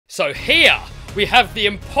So here we have the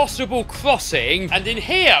impossible crossing, and in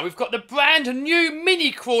here we've got the brand new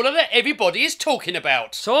mini crawler that everybody is talking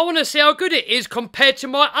about. So I want to see how good it is compared to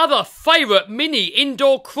my other favourite mini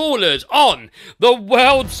indoor crawlers on the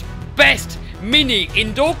world's best mini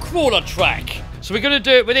indoor crawler track. So we're going to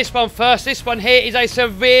do it with this one first. This one here is a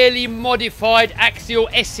severely modified Axial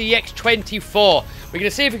SCX24. We're going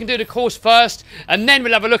to see if we can do the course first, and then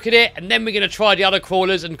we'll have a look at it, and then we're going to try the other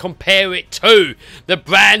crawlers and compare it to the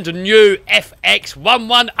brand new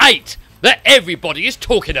FX118 that everybody is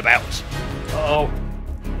talking about. Uh-oh.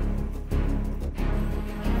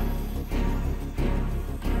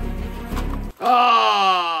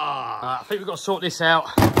 I think we've got to sort this out.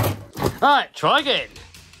 Right, try again.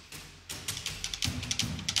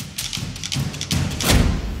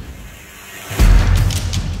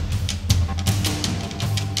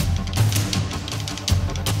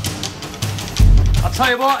 I'll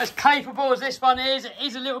tell you what, as capable as this one is, it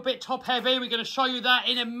is a little bit top heavy. We're going to show you that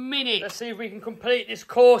in a minute. Let's see if we can complete this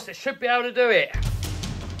course. It should be able to do it.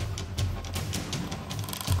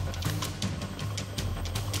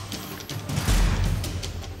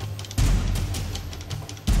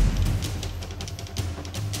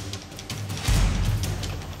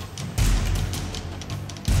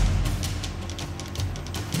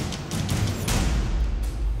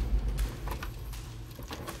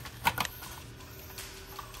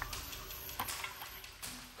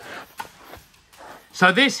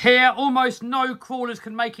 So this here, almost no crawlers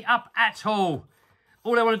can make it up at all.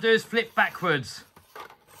 All I want to do is flip backwards.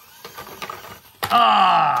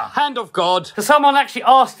 Hand of God. So someone actually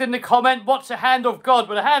asked in the comment, what's a hand of God?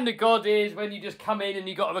 Well, a hand of God is when you just come in and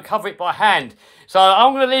you got to recover it by hand. So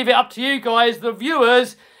I'm going to leave it up to you guys, the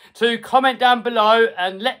viewers, to comment down below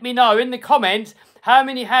and let me know in the comments how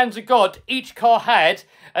many hands of God each car had.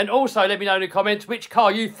 And also let me know in the comments which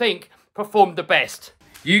car you think performed the best.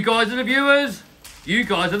 You guys are the viewers. You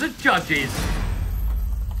guys are the judges.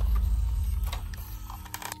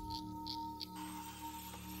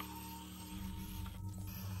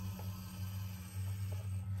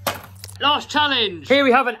 Last challenge. Here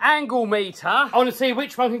we have an angle meter. I want to see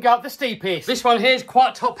which one can go up the steepest. This one here is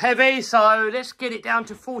quite top heavy, so let's get it down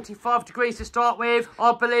to 45 degrees to start with.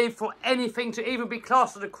 I believe for anything to even be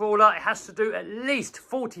classed as a crawler, it has to do at least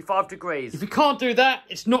 45 degrees. If you can't do that,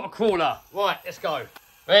 it's not a crawler. Right, let's go.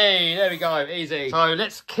 Hey, there we go, easy. So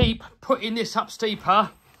let's keep putting this up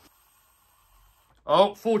steeper.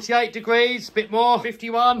 Oh, 48 degrees, bit more,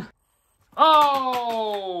 51.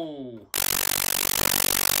 Oh!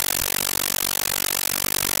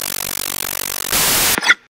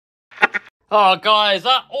 Oh guys,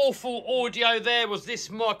 that awful audio there was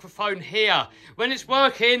this microphone here. When it's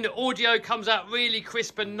working, the audio comes out really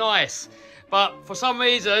crisp and nice. But for some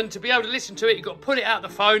reason, to be able to listen to it, you've got to pull it out the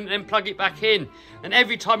phone and then plug it back in. And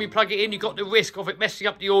every time you plug it in, you've got the risk of it messing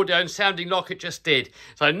up the audio and sounding like it just did.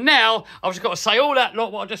 So now, I've just got to say all that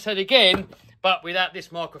lot, what I just said again, but without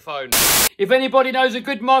this microphone. If anybody knows a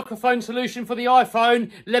good microphone solution for the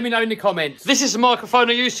iPhone, let me know in the comments. This is the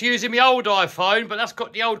microphone I used to use in my old iPhone, but that's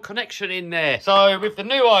got the old connection in there. So with the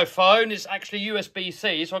new iPhone, it's actually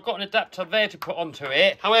USB-C, so I've got an adapter there to put onto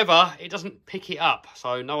it. However, it doesn't pick it up,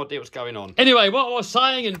 so no idea what's going on. Anyway, what I was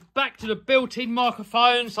saying, and back to the built-in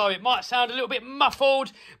microphone, so it might sound a little bit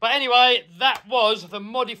muffled, but anyway, that was the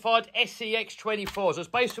modified SCX24. So it's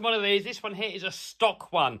based on one of these. This one here is a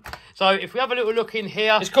stock one. So if we have a little look in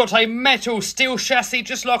here, it's got a metal steel chassis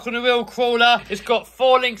just like on a real crawler. It's got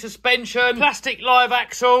 4-link suspension, plastic live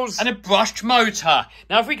axles and a brushed motor.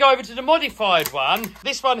 Now if we go over to the modified one,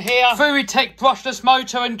 this one here, Furitech brushless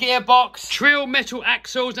motor and gearbox, trill metal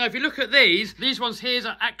axles. Now if you look at these ones here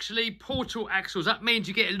are actually portal axles. That means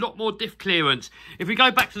you get a lot more diff clearance. If we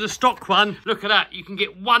go back to the stock one, look at that, you can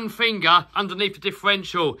get one finger underneath the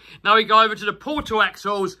differential. Now we go over to the portal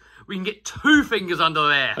axles, we can get 2 fingers under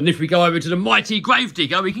there. And if we go over to the mighty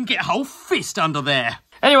Gravedigger, we can get a whole fist under there.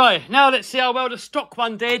 Anyway, now let's see how well the stock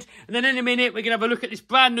one did. And then in a minute, we're going to have a look at this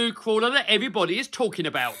brand new crawler that everybody is talking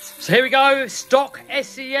about. So here we go, stock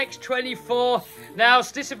SCX24. Now,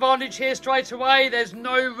 it's disadvantage here straight away. There's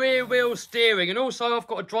no rear wheel steering. And also, I've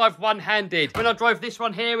got to drive one-handed. When I drove this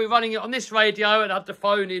one here, we're running it on this radio and I had the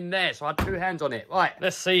phone in there. So I had 2 hands on it. Right,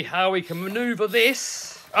 let's see how we can manoeuvre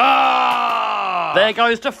this. There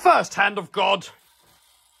goes the first hand of God.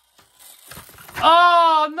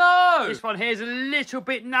 Oh, no! This one here is a little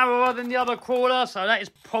bit narrower than the other crawler, so that is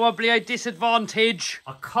probably a disadvantage.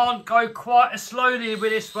 I can't go quite as slowly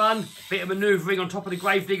with this one. Bit of manoeuvring on top of the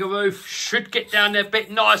Gravedigger roof. Should get down there a bit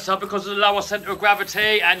nicer because of the lower centre of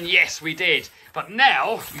gravity, and yes, we did. But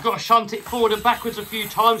now, you've got to shunt it forward and backwards a few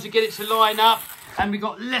times to get it to line up, and we've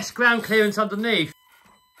got less ground clearance underneath.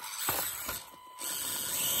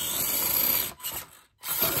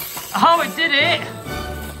 Oh, it did it!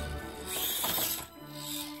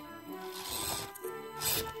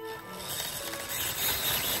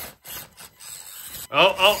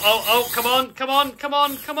 Oh, come on, come on, come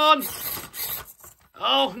on, come on.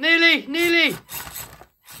 Oh, nearly, nearly.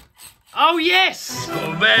 Oh, yes. Got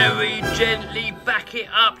to very gently back it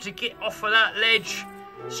up to get off of that ledge.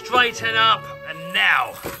 Straighten up, and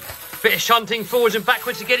now. Bit of shunting forwards and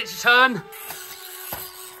backwards to get it to turn.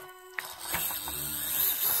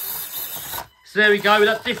 So there we go, with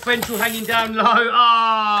that differential hanging down low.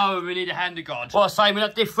 Oh, we need a hand of God. What I say, with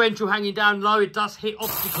that differential hanging down low, it does hit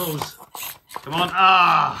obstacles. Come on,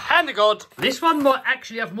 hand of God. This one might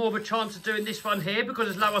actually have more of a chance of doing this one here because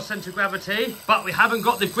it's lower centre of gravity, but we haven't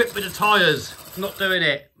got the grip with the tyres. Not doing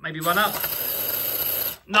it. Maybe run up.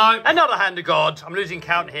 No, another hand of God. I'm losing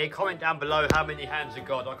count here. Comment down below how many hands of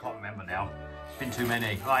God. I can't remember now. Been too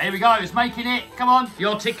many. Right, here we go. It's making it. Come on. The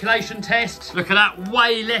articulation test. Look at that.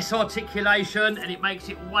 Way less articulation, and it makes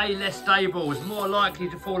it way less stable. It's more likely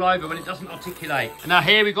to fall over when it doesn't articulate. And now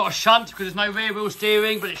here we've got a shunt because there's no rear wheel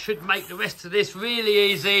steering, but it should make the rest of this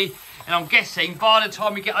really easy. And I'm guessing by the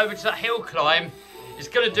time we get over to that hill climb, it's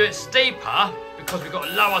going to do it steeper because we've got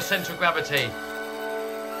a lower centre of gravity.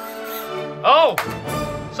 Oh,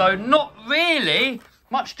 so not really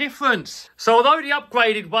much difference. So although the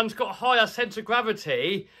upgraded one's got a higher centre of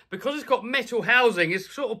gravity, because it's got metal housing,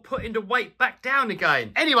 it's sort of putting the weight back down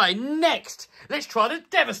again. Anyway, next, let's try the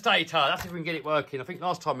Devastator. That's if we can get it working. I think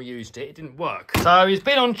last time we used it, it didn't work. So he's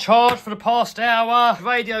been on charge for the past hour. The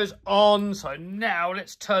radio's on, so now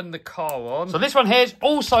let's turn the car on. So this one here's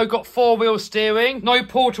also got 4-wheel steering. No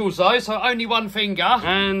portals though, so only one finger.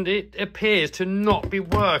 And it appears to not be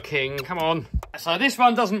working. Come on. So this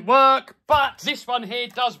one doesn't work, but this one here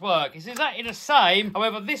does work. It's exactly the same.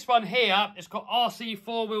 However, this one here, it's got RC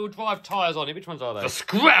 4-wheel drive tyres on it. Which ones are they? The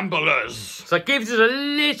Scramblers. So it gives us a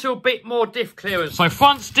little bit more diff clearance. So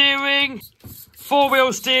front steering,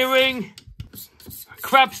 4-wheel steering,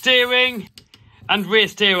 crab steering, and rear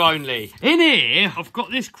steer only. In here, I've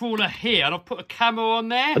got this crawler here, and I've put a camera on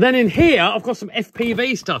there. And then in here, I've got some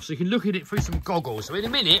FPV stuff, so you can look at it through some goggles. So in a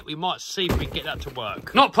minute, we might see if we can get that to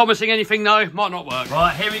work. Not promising anything, though. Might not work.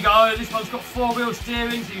 Right, here we go. This one's got 4-wheel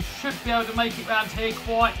steering, so you should be able to make it round here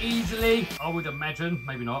quite easily. I would imagine.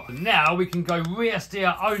 Maybe not. But now we can go rear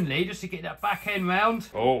steer only, just to get that back end round.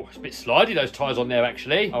 Oh, it's a bit slidey, those tyres on there,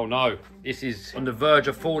 actually. Oh, no. This is on the verge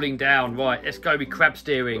of falling down. Right, let's go with crab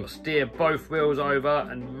steering. Steer both wheels over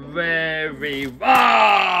and very...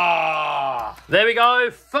 There we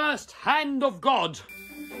go. First hand of God.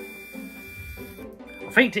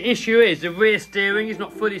 I think the issue is the rear steering is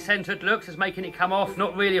not fully centred. Looks is making it come off.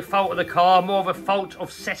 Not really a fault of the car, more of a fault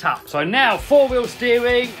of setup. So now 4-wheel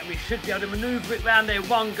steering, and we should be able to manoeuvre it round there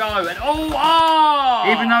one go. And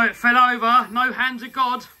even though it fell over, no hands of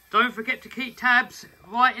God. Don't forget to keep tabs.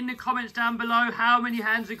 Write in the comments down below how many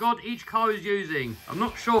hands of God each car is using. I'm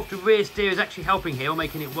not sure if the rear steer is actually helping here or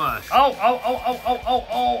making it worse. Oh,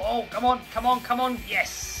 come on, come on, come on.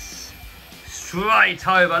 Yes. Straight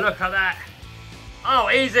over, look at that. Oh,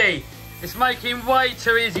 easy. It's making way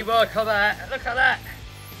too easy work of that. Look at that.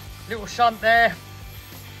 Little shunt there.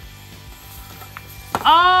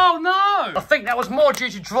 Oh no! I think that was more due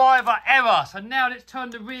to driver error. So now let's turn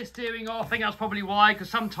the rear steering off. I think that's probably why, because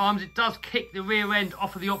sometimes it does kick the rear end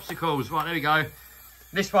off of the obstacles. Right, there we go.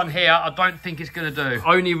 This one here, I don't think it's going to do.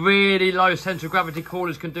 Only really low centre of gravity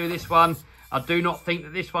corners can do this one. I do not think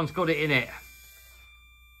that this one's got it in it.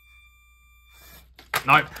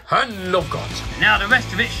 Nope. Hand of God. Now the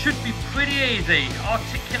rest of it should be pretty easy.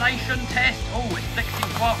 Articulation test. Oh, it's flexing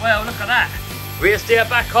quite well. Look at that. Rear steer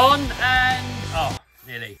back on and... oh.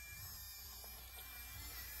 Nearly.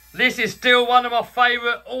 This is still one of my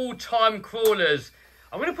favourite all-time crawlers.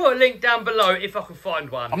 I'm going to put a link down below if I can find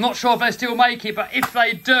one. I'm not sure if they still make it, but if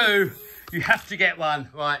they do, you have to get one.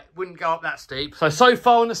 Right, wouldn't go up that steep. So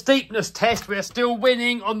far on the steepness test, we're still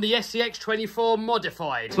winning on the SCX24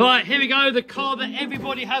 Modified. Right, here we go, the car that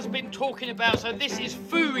everybody has been talking about. So this is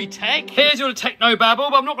Furi Tech. Here's all the techno babble,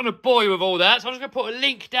 but I'm not going to bore you with all that. So I'm just going to put a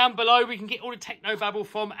link down below where you can get all the techno babble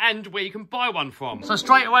from and where you can buy one from. So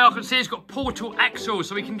straight away I can see it's got portal axles,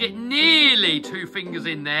 so we can get nearly 2 fingers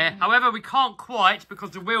in there. However, we can't quite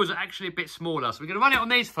because the wheels are actually a bit smaller. So we're going to run it on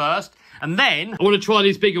these first, and then I want to try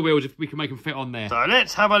these bigger wheels if we can make them fit on there. So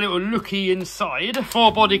let's have a little looky inside.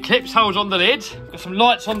 4 body clips holds on the lid. Got some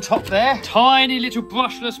lights on top there. Tiny little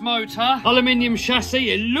brushless motor. Aluminium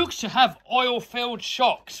chassis. It looks to have oil-filled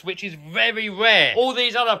shocks, which is very rare. All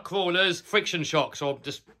these other crawlers, friction shocks or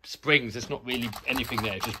just springs. There's not really anything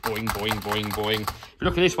there. It's just boing, boing, boing, boing. If you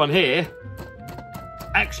look at this one here,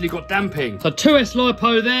 actually got damping. So 2S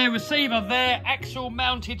LiPo there, receiver there, axle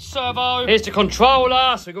mounted servo. Here's the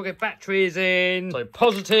controller, so we've got to get batteries in. So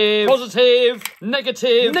positive, positive,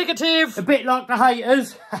 negative, negative. A bit like the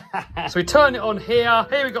haters. So we turn it on here.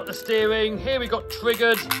 Here we got the steering, here we got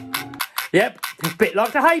triggered. Yep, a bit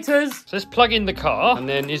like the haters. So let's plug in the car, and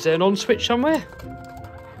then is there an on switch somewhere?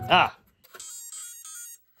 Ah.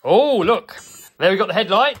 Oh, look. There we got the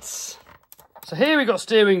headlights. So here we got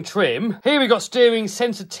steering trim. Here we got steering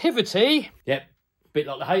sensitivity. Yep, bit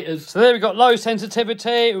like the haters. So there we got low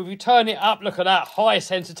sensitivity. If we turn it up, look at that, high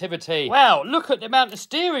sensitivity. Wow, look at the amount of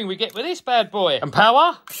steering we get with this bad boy. And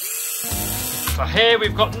power. So here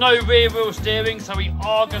we've got no rear wheel steering, so we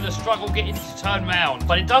are going to struggle getting it to turn round.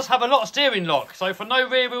 But it does have a lot of steering lock, so for no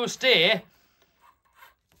rear wheel steer...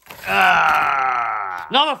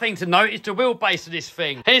 Another thing to note is the wheelbase of this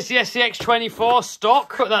thing. Here's the SCX24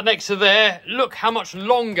 stock. Put that next to there. Look how much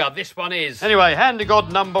longer this one is. Anyway, hand to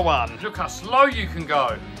God number one. Look how slow you can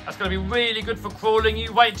go. That's going to be really good for crawling.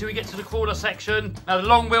 You wait till we get to the crawler section. Now, the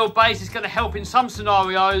long wheelbase is going to help in some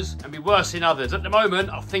scenarios and be worse in others. At the moment,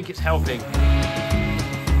 I think it's helping.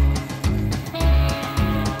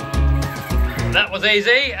 That was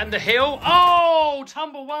easy, and the hill, oh,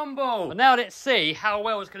 tumble wumble. But now let's see how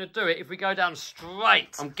well it's going to do it if we go down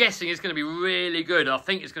straight. I'm guessing it's going to be really good. I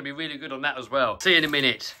think it's going to be really good on that as well. See you in a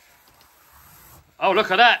minute. Oh,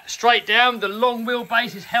 look at that, straight down, the long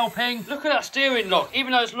wheelbase is helping. Look at that steering lock,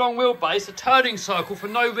 even though it's long wheelbase, the turning circle for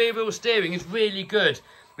no rear wheel steering is really good.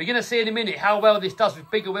 We're going to see in a minute how well this does with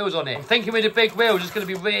bigger wheels on it. I'm thinking with the big wheels, it's going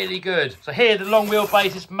to be really good. So here, the long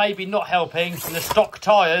wheelbase is maybe not helping. And the stock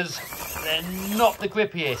tyres, they're not the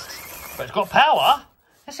grippiest. But it's got power.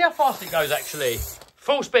 Let's see how fast it goes, actually.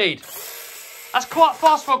 Full speed. That's quite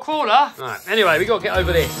fast for a crawler. Right, anyway, we've got to get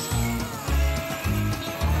over this.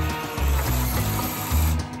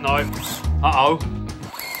 No. Uh-oh.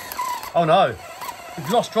 Oh, no. We've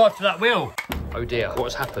lost drive to that wheel. Oh, dear. What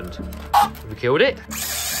has happened? Have we killed it?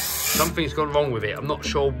 Something's gone wrong with it. I'm not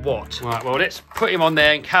sure what. Right, well, let's put him on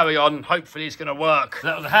there and carry on. Hopefully it's going to work.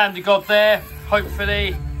 That was a hand to God there.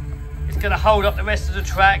 Hopefully it's going to hold up the rest of the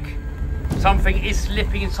track. Something is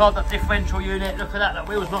slipping inside that differential unit. Look at that. That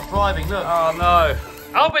wheel's not driving. Look. Oh, no.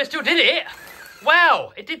 Oh, but it still did it.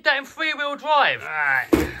 Wow. It did that in three-wheel drive. Right.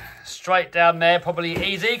 Straight down there. Probably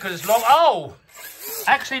easy because it's long. Oh.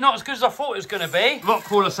 Actually, not as good as I thought it was going to be. Rock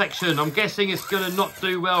crawler section. I'm guessing it's going to not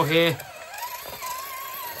do well here.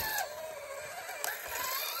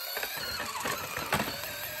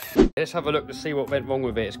 Let's have a look to see what went wrong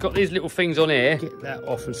with it. It's got these little things on here. Get that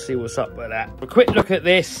off and see what's up with that. A quick look at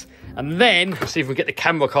this, and then see if we can get the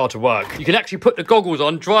camera car to work. You can actually put the goggles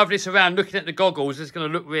on, drive this around looking at the goggles. It's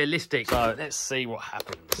going to look realistic. So let's see what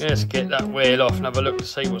happens. Let's get that wheel off and have a look to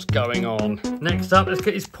see what's going on. Next up, let's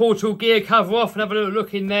get this portal gear cover off and have a little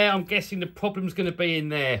look in there. I'm guessing the problem's going to be in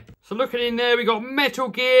there. So looking in there, we got metal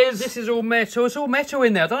gears. This is all metal. It's all metal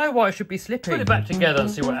in there. I don't know why it should be slipping. Put it back together and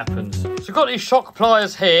see what happens. So we've got these shock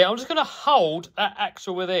pliers here. I'm just going to hold that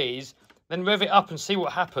axle with these, then rev it up and see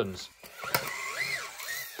what happens.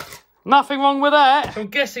 Nothing wrong with that. So I'm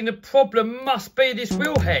guessing the problem must be this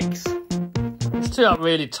wheel hex. Let's do it up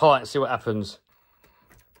really tight and see what happens.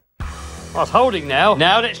 Oh, it's holding now.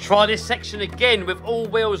 Now let's try this section again with all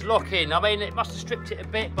wheels locking. I mean, it must have stripped it a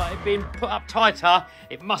bit, but it being put up tighter,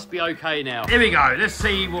 it must be okay now. Here we go. Let's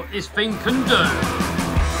see what this thing can do.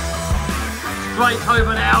 Straight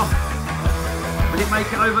over now. Will it make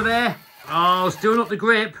it over there? Oh, still not the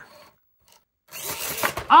grip.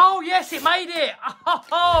 Oh, yes, it made it.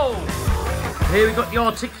 Oh. Here we got the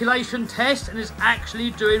articulation test, and it's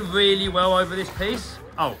actually doing really well over this piece.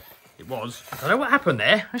 Oh. It was. I don't know what happened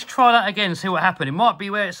there. Let's try that again and see what happened. It might be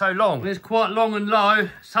where it's so long. It's quite long and low.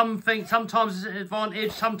 Sometimes it's an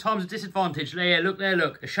advantage, sometimes a disadvantage. There, look there,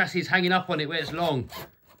 look. The chassis is hanging up on it where it's long.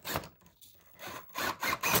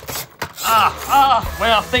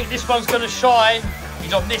 Well, I think this one's going to shine.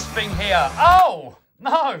 He's on this thing here. Oh,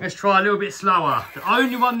 no. Let's try a little bit slower. The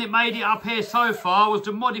only one that made it up here so far was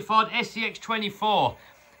the modified SCX24.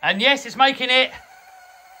 And yes, it's making it.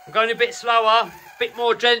 I'm going a bit slower. Bit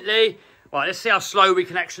more gently. Right, let's see how slow we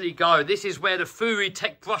can actually go. This is where the Fury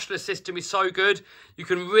Tech brushless system is so good. You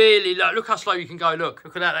can really look how slow you can go. Look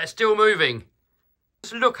at that. That's still moving.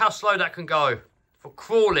 Just look how slow that can go for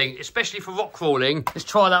crawling, especially for rock crawling. Let's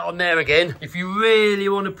try that on there again. If you really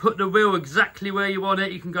want to put the wheel exactly where you want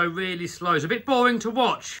it, you can go really slow. It's a bit boring to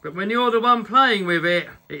watch, but when you're the one playing with it,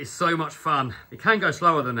 it is so much fun. It can go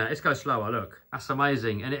slower than that. Let's go slower. Look. That's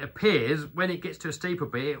amazing. And it appears when it gets to a steeper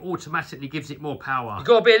bit, it automatically gives it more power. You've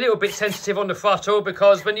got to be a little bit sensitive on the throttle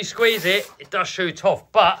because when you squeeze it, it does shoot off.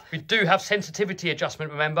 But we do have sensitivity adjustment,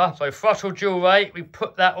 remember? So throttle dual rate, we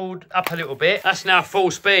put that all up a little bit. That's now full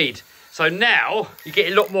speed. So now you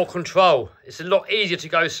get a lot more control. It's a lot easier to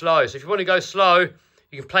go slow. So if you want to go slow,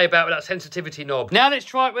 you can play about with that sensitivity knob. Now let's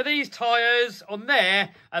try it with these tyres on there,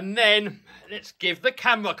 and then let's give the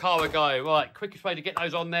camera car a go. Right, quickest way to get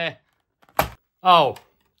those on there. Oh,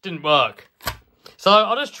 didn't work. So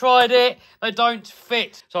I just tried it, they don't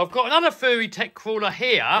fit. So I've got another Fury Tech crawler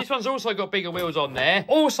here. This one's also got bigger wheels on there.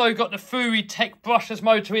 Also got the Fury Tech brushless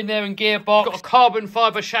motor in there and gearbox. Got a carbon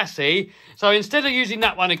fibre chassis. So instead of using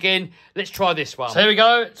that one again, let's try this one. So here we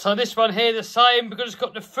go. So this one here, the same, because it's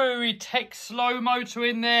got the Fury Tech slow motor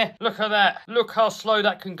in there. Look at that. Look how slow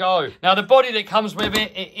that can go. Now the body that comes with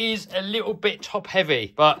it, it is a little bit top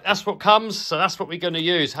heavy, but that's what comes, so that's what we're going to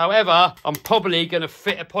use. However, I'm probably going to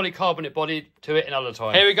fit a polycarbonate body to it another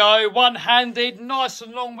time. Here we go, one-handed, nice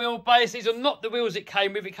and long wheelbase. These are not the wheels it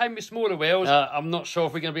came with. It came with smaller wheels. I'm not sure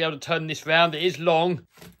if we're going to be able to turn this round. It is long.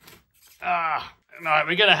 Right,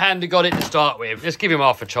 we're going to hand the god it to start with. Let's give him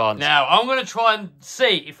half a chance. Now, I'm going to try and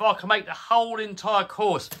see if I can make the whole entire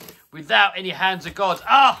course without any hands of God.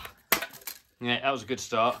 Yeah, that was a good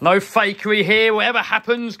start. No fakery here. Whatever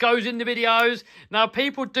happens goes in the videos. Now,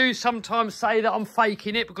 people do sometimes say that I'm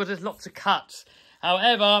faking it because there's lots of cuts.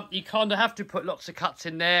 However, you kind of have to put lots of cuts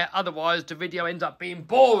in there. Otherwise, the video ends up being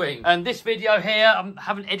boring. And this video here, I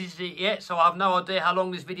haven't edited it yet, so I have no idea how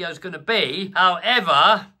long this video is going to be.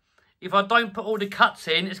 However, if I don't put all the cuts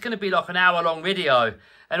in, it's going to be like an hour-long video.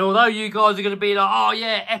 And although you guys are going to be like, oh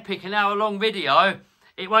yeah, epic, an hour-long video,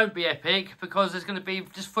 it won't be epic because it's going to be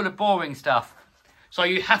just full of boring stuff. So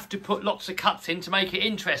you have to put lots of cuts in to make it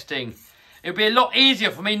interesting. It'd be a lot easier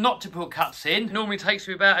for me not to put cuts in. It normally takes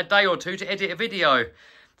me about a day or two to edit a video,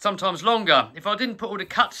 sometimes longer. If I didn't put all the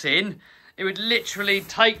cuts in, it would literally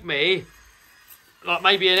take me like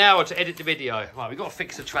maybe an hour to edit the video. Right, we've got to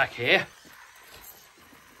fix the track here.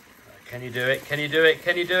 Can you do it? Can you do it?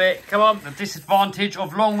 Can you do it? Come on. The disadvantage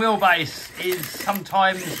of long wheelbase is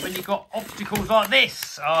sometimes when you've got obstacles like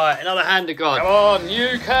this. All right, another hand of God. Come on,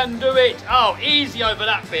 you can do it. Oh, easy over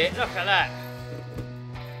that bit. Look at that.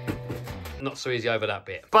 Not so easy over that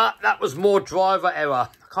bit. But that was more driver error.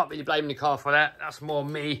 I can't really blame the car for that. That's more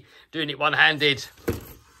me doing it one-handed.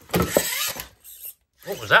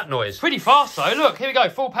 What was that noise? Pretty fast though. Look, here we go,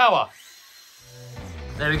 full power.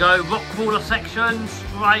 There we go, rock crawler section,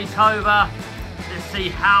 straight over. Let's see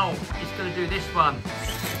how it's going to do this one.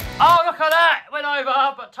 Oh, look at that. Went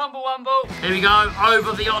over, but tumble wumble. Here we go,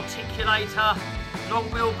 over the articulator. Long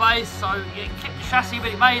wheelbase, so it kept the chassis, but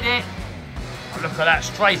it made it. Oh, look at that,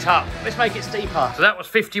 straight up. Let's make it steeper. So that was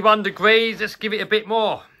 51 degrees. Let's give it a bit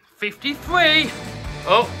more. 53.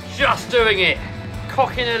 Oh, just doing it.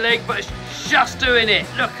 Cocking a leg, but it's just doing it.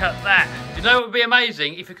 Look at that. You know what would be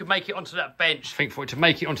amazing? If you could make it onto that bench. I think for it to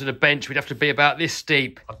make it onto the bench, we'd have to be about this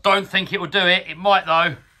steep. I don't think it will do it. It might,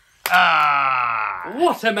 though.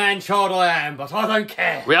 What a man-child I am, but I don't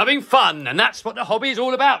care. We're having fun, and that's what the hobby is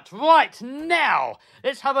all about. Right, now,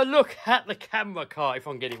 let's have a look at the camera car, if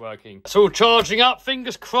I can get it working. It's all charging up.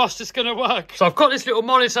 Fingers crossed it's going to work. So I've got this little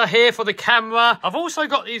monitor here for the camera. I've also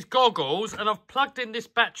got these goggles, and I've plugged in this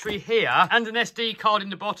battery here and an SD card in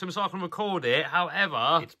the bottom so I can record it.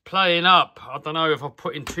 However, it's playing up. I don't know if I've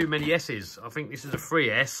put in too many S's. I think this is a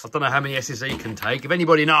 3S. I don't know how many S's he can take. If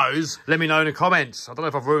anybody knows, let me know in the comments. I don't know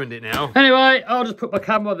if I've ruined it now. Anyway, I'll just put my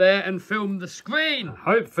camera there and film the screen.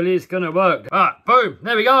 Hopefully it's going to work. Right, boom.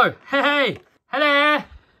 There we go. Hey, hello.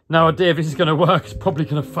 No idea if this is going to work. It's probably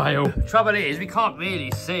going to fail. The trouble is, we can't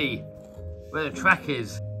really see where the track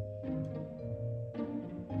is.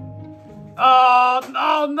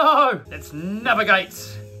 Oh no. Let's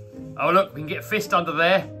navigate. Oh, look, we can get a fist under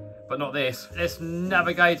there, but not this. Let's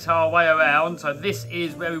navigate our way around. So this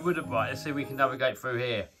is where we would have... Right, let's see if we can navigate through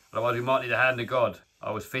here. Otherwise, we might need a hand of God. I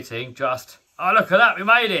was fitting, just... Oh, look at that, we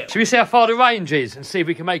made it. Should we see how far the range is and see if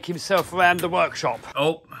we can make himself around the workshop?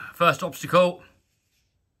 Oh, first obstacle.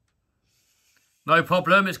 No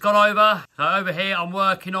problem, it's gone over. So over here, I'm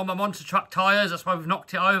working on my monster truck tyres. That's why we've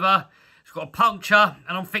knocked it over. It's got a puncture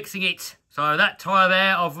and I'm fixing it. So that tyre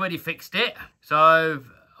there, I've already fixed it. So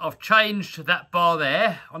I've changed that bar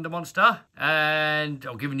there on the monster. And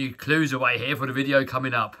I'm giving you clues away here for the video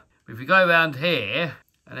coming up. If we go around here...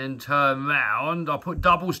 and then turn round. I'll put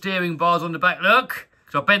double steering bars on the back, look.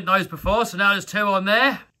 Because I bent those before, so now there's two on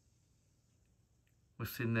there.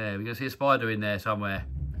 What's in there? We're going to see a spider in there somewhere.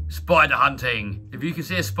 Spider hunting. If you can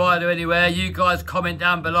see a spider anywhere, you guys comment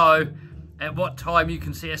down below at what time you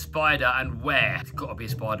can see a spider and where. There's got to be a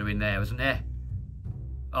spider in there, isn't there?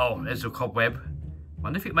 Oh, there's a cobweb.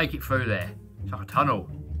 Wonder if it make it through there. It's like a tunnel.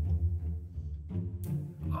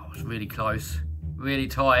 Oh, it's really close. Really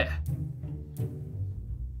tight.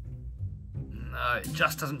 No, it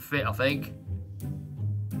just doesn't fit, I think.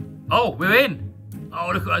 Oh, we're in.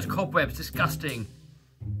 Oh, look at those cobwebs. Disgusting.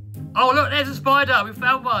 Oh, look, there's a spider. We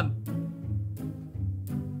found one.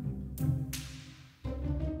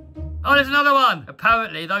 Oh, there's another one.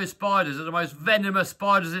 Apparently, those spiders are the most venomous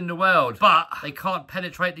spiders in the world, but they can't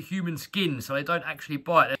penetrate the human skin, so they don't actually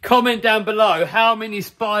bite. Comment down below, how many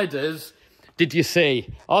spiders did you see?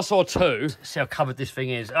 I saw 2. Let's see how covered this thing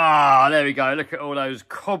is. Ah, there we go. Look at all those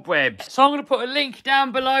cobwebs. So I'm going to put a link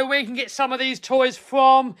down below where you can get some of these toys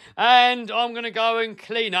from, and I'm going to go and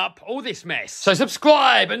clean up all this mess. So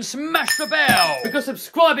subscribe and smash the bell, because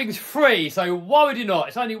subscribing's free, so worried or not,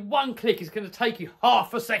 it's only 1 click. It's going to take you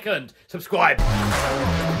half a second. Subscribe.